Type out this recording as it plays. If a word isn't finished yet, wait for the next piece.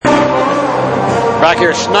Back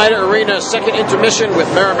here at Schneider Arena, second intermission with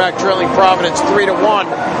Merrimack trailing Providence 3-1.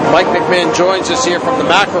 Mike McMahon joins us here from the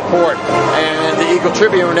Mac Report and the Eagle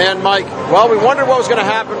Tribune. And Mike, well, we wondered what was going to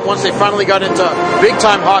happen once they finally got into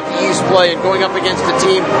big-time Hockey East play and going up against the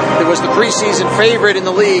team that was the preseason favorite in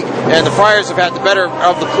the league, and the Friars have had the better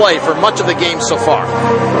of the play for much of the game so far.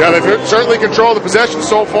 Yeah, they've certainly controlled the possession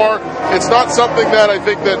so far. It's not something that I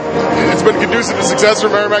think that it's been conducive to success for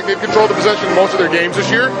Merrimack. They've controlled the possession in most of their games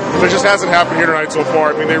this year, but it just hasn't happened here tonight so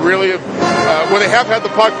far. I mean, they really have, when they have had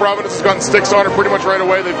the puck, Providence has gotten sticks on it pretty much right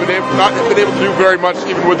away. They've not been able to do very much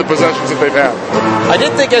even with the possessions that they've had. I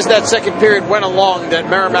did think as that second period went along that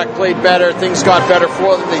Merrimack played better, things got better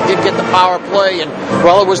for them. They did get the power play, and,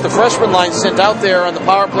 well, it was the freshman line sent out there on the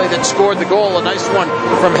power play that scored the goal, a nice one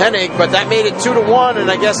from Hennig, but that made it 2-1,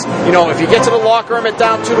 and I guess, if you get to the locker room at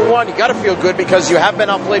down 2-1, you got to feel good because you have been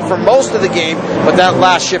outplayed for most of the game, but that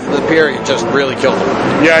last shift of the period just really killed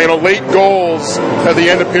them. Yeah, late goals at the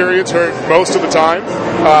end of periods hurt most of the time,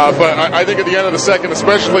 but I think at the end of the second,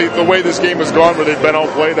 especially the way this game has gone where they've been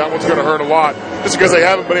outplayed, that one's going to hurt a lot, just because they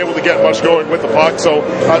haven't been able to get much going with the puck. So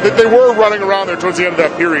they were running around there towards the end of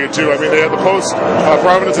that period, too. I mean, they had the post,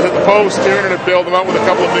 Providence had hit the post, Tiernan had bailed them out with a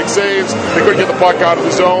couple of big saves, they couldn't get the puck out of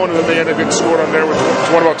the zone, and then they ended up getting scored on there with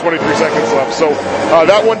about 23 seconds left. So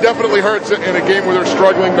that one definitely hurts in a game where they're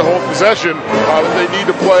struggling to hold possession. They need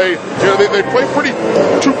to play, they play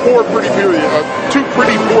two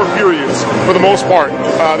pretty poor periods for the most part.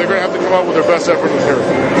 They're going to have to come out with their best effort in the period.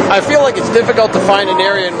 I feel like it's difficult to find an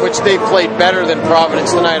area in which they've played better than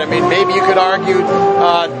Providence tonight. I mean, maybe you could argue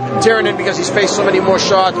Tiernan because he's faced so many more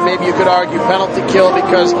shots. Maybe you could argue penalty kill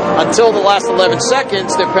because until the last 11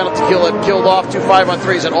 seconds, their penalty kill had killed off 2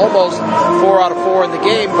 5-on-3s and almost 4 out of 4 in the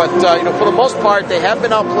game. But, for the most part, they have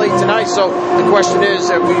been outplayed tonight. So the question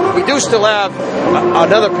is, we do still have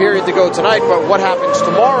another period to go tonight, but what happens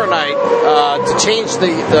tomorrow night to change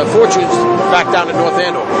the fortunes back down to North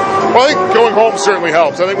Andover? Well, I think going home certainly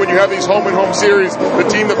helps. I think when you have these home-and-home series, the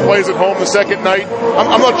team that plays at home the second night,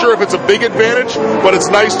 I'm not sure if it's a big advantage, but it's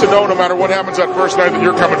nice to know no matter what happens that first night that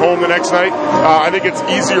you're coming home the next night. I think it's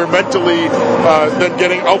easier mentally than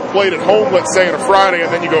getting outplayed at home, let's say, on a Friday,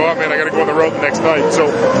 and then you go, oh, man, I got to go on the road the next night. So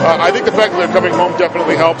I think the fact that they're coming home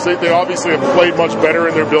definitely helps. They obviously have played much better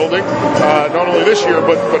in their building, not only this year,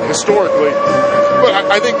 but historically. But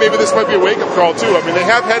I think maybe this might be a wake-up call, too. I mean, they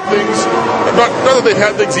have had things, not that they've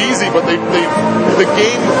had things easy, but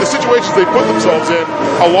the situations they put themselves in,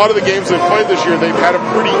 a lot of the games they've played this year, they've had a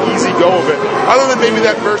pretty easy go of it. Other than maybe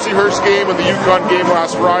that Mercyhurst game and the UConn game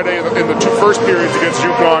last Friday in the two first periods against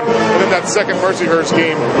UConn, and then that second Mercyhurst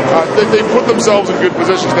game, they put themselves in good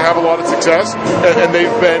positions to have a lot of success, and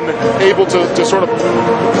they've been able to sort of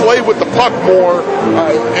play with the puck more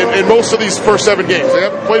in most of these first 7 games. They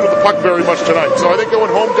haven't played with the puck very much tonight. So I think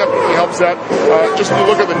going home definitely helps that. Just to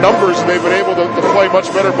look at the numbers, they've been able to play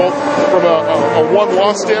much better, both from a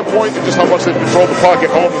one-loss standpoint and just how much they've controlled the puck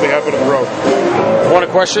at home than they have been on the road. One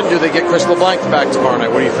question, do they get Chris LeBlanc back tomorrow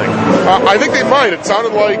night? What do you think? I think they might. It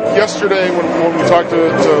sounded like yesterday when we talked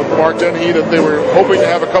to Mark Dennehy that they were hoping to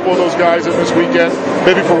have a couple of those guys in this weekend,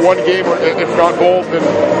 maybe for one game, or if not both. And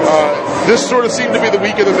this sort of seemed to be the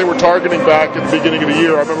weekend that they were targeting back at the beginning of the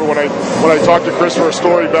year. I remember when I talked to Chris for a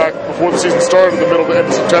story back before the season started in the middle to end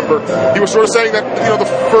of September, he was sort of saying that the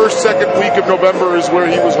first, second week of November is where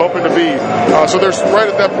he was hoping to be. So they're right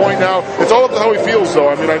at that point now. It's all up to how he feels, though.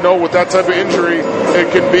 I mean, I know with that type of injury, it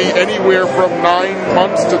can be anywhere from 9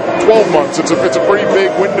 months to 12 months. It's a pretty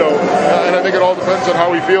big window, and I think it all depends on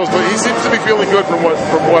how he feels. But he seems to be feeling good from what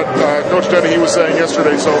Coach Dennehy was saying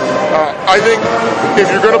yesterday. So I think if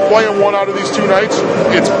you're going to play him one out of these 2 nights,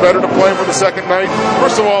 it's better to play him for the second night.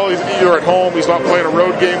 First of all, you're at home. He's not playing a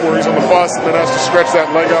road game where he's on the bus and then has to stretch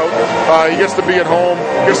that leg out. He gets to be at home,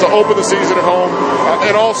 gets to open the season at home,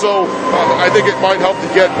 and also I think it might help to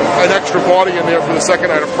get an extra body in there for the second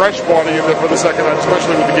night, a fresh body in there for the second night,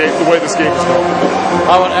 especially with the way this game is going.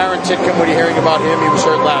 How about Aaron Titcomb? What are you hearing about him? He was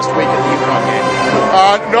hurt last week in the UConn game.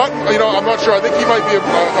 I'm not sure. I think he might be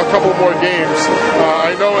a couple more games.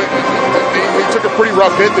 I know he took a pretty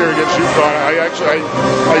rough hit there against UConn.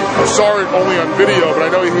 I saw it only on video, but I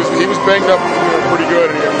know he was banged up pretty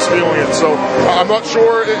good, and he was feeling it. So I'm not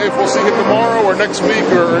sure if we'll see him tomorrow or next week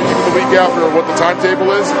or even the week after, or what the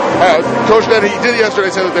timetable is. Coach Denny, he did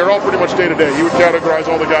yesterday say that they're all pretty much day to day. He would categorize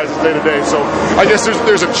all the guys as day to day. So I guess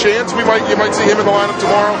there's a chance you might see him in the lineup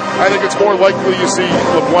tomorrow. I think it's more likely you see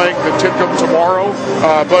LeBlanc than Titcomb tomorrow.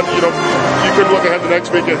 But you could look ahead to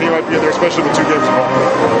next week and he might be in there, especially with 2 games at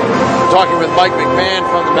home. Talking with Mike McMahon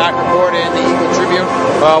from the Mac Report and the Eagle Tribune.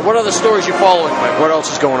 What other stories you following, Mike? What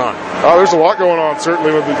else is going on? There's a lot going on,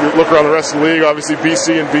 certainly, when you look around the rest of the league. Obviously,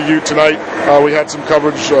 BC and BU tonight. We had some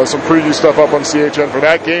coverage, some preview stuff up on CHN for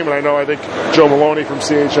that game, and I think Joe Maloney from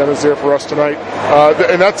CHN is there for us tonight.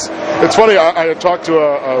 And it's funny, I had talked to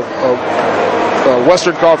a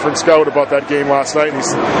Western Conference scout about that game last night, and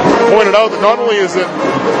he pointed out that not only is it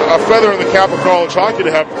a feather in the cap of college hockey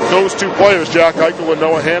to have those two players, Jack Eichel and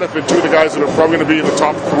Noah Hannafin, two of the guys that are probably going to be in the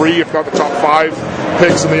top 3, if not the top 5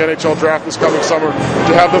 picks in the NHL draft this coming summer,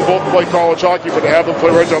 to have them both play college hockey, but to have them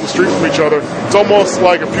play right down the street from each other. It's almost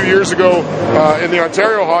like a few years ago in the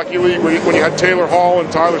Ontario Hockey League when you had Taylor Hall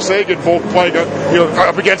and Tyler Seguin both playing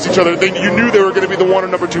up against each other. You knew they were going to be the 1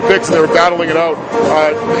 and number 2 picks, and they were battling it out.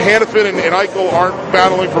 Hannafin and Eichel aren't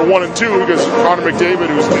battling for 1 and 2 because Connor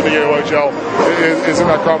McDavid, who's in the AOHL, is in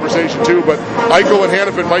that conversation too. But Eichel and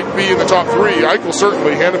Hannafin might be in the top 3. Eichel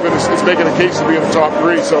certainly. Hannafin is making a case to be in the top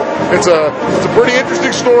 3. So it's a pretty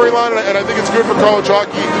interesting storyline, and I think it's good for college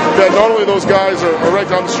hockey that not only those guys are right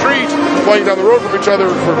down the street playing down the road from each other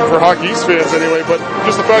for Hockey East fans anyway, but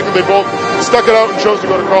just the fact that they both stuck it out and chose to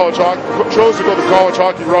go the college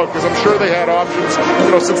hockey route, because I'm sure they had options,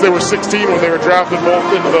 since they were 16 when they were drafted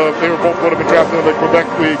would have been drafted in the Quebec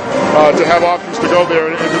League, to have options to go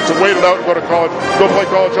there and to wait it out and go play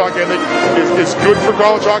college hockey. I think is good for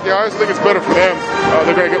college hockey. I always think it's better for them.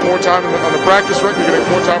 They're going to get more time on the practice rink. They're going to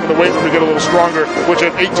get more time in the weight room to get a little stronger, which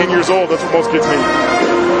at 18 years old, that's what most kids need.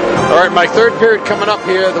 All right, Mike, third period coming up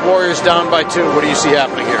here. The Warriors down by 2. What do you see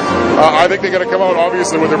happening here? I think they're going to come out,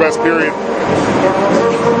 obviously, with their best period.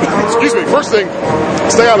 Excuse me. First thing,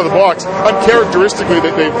 stay out of the box. Uncharacteristically,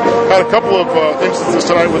 they've had a couple of instances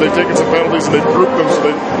tonight where they've taken some penalties and they've grouped them. So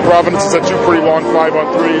Providence has had 2 pretty long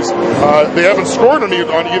 5-on-3s. They haven't scored on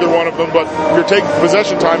either one of them, but you're taking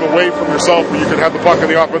possession time away from yourself where you can have the puck in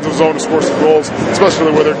the offensive zone to score some goals,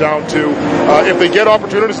 especially where they're down 2. If they get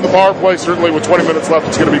opportunities in the power play, certainly with 20 minutes left,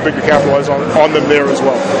 it's going to be big to capitalize on them there as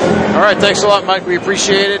well. All right, thanks a lot, Mike. We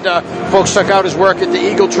appreciate it. Folks, check out his work at the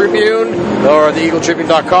Eagle Tribune or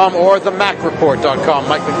theeagletribune.com or themacreport.com.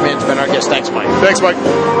 Mike McMahon's been our guest. Thanks, Mike. Thanks, Mike.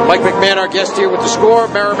 Mike McMahon, our guest here with the score.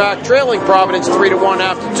 Merrimack trailing Providence 3-1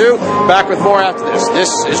 after 2. Back with more after this.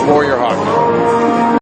 This is Warrior Hockey.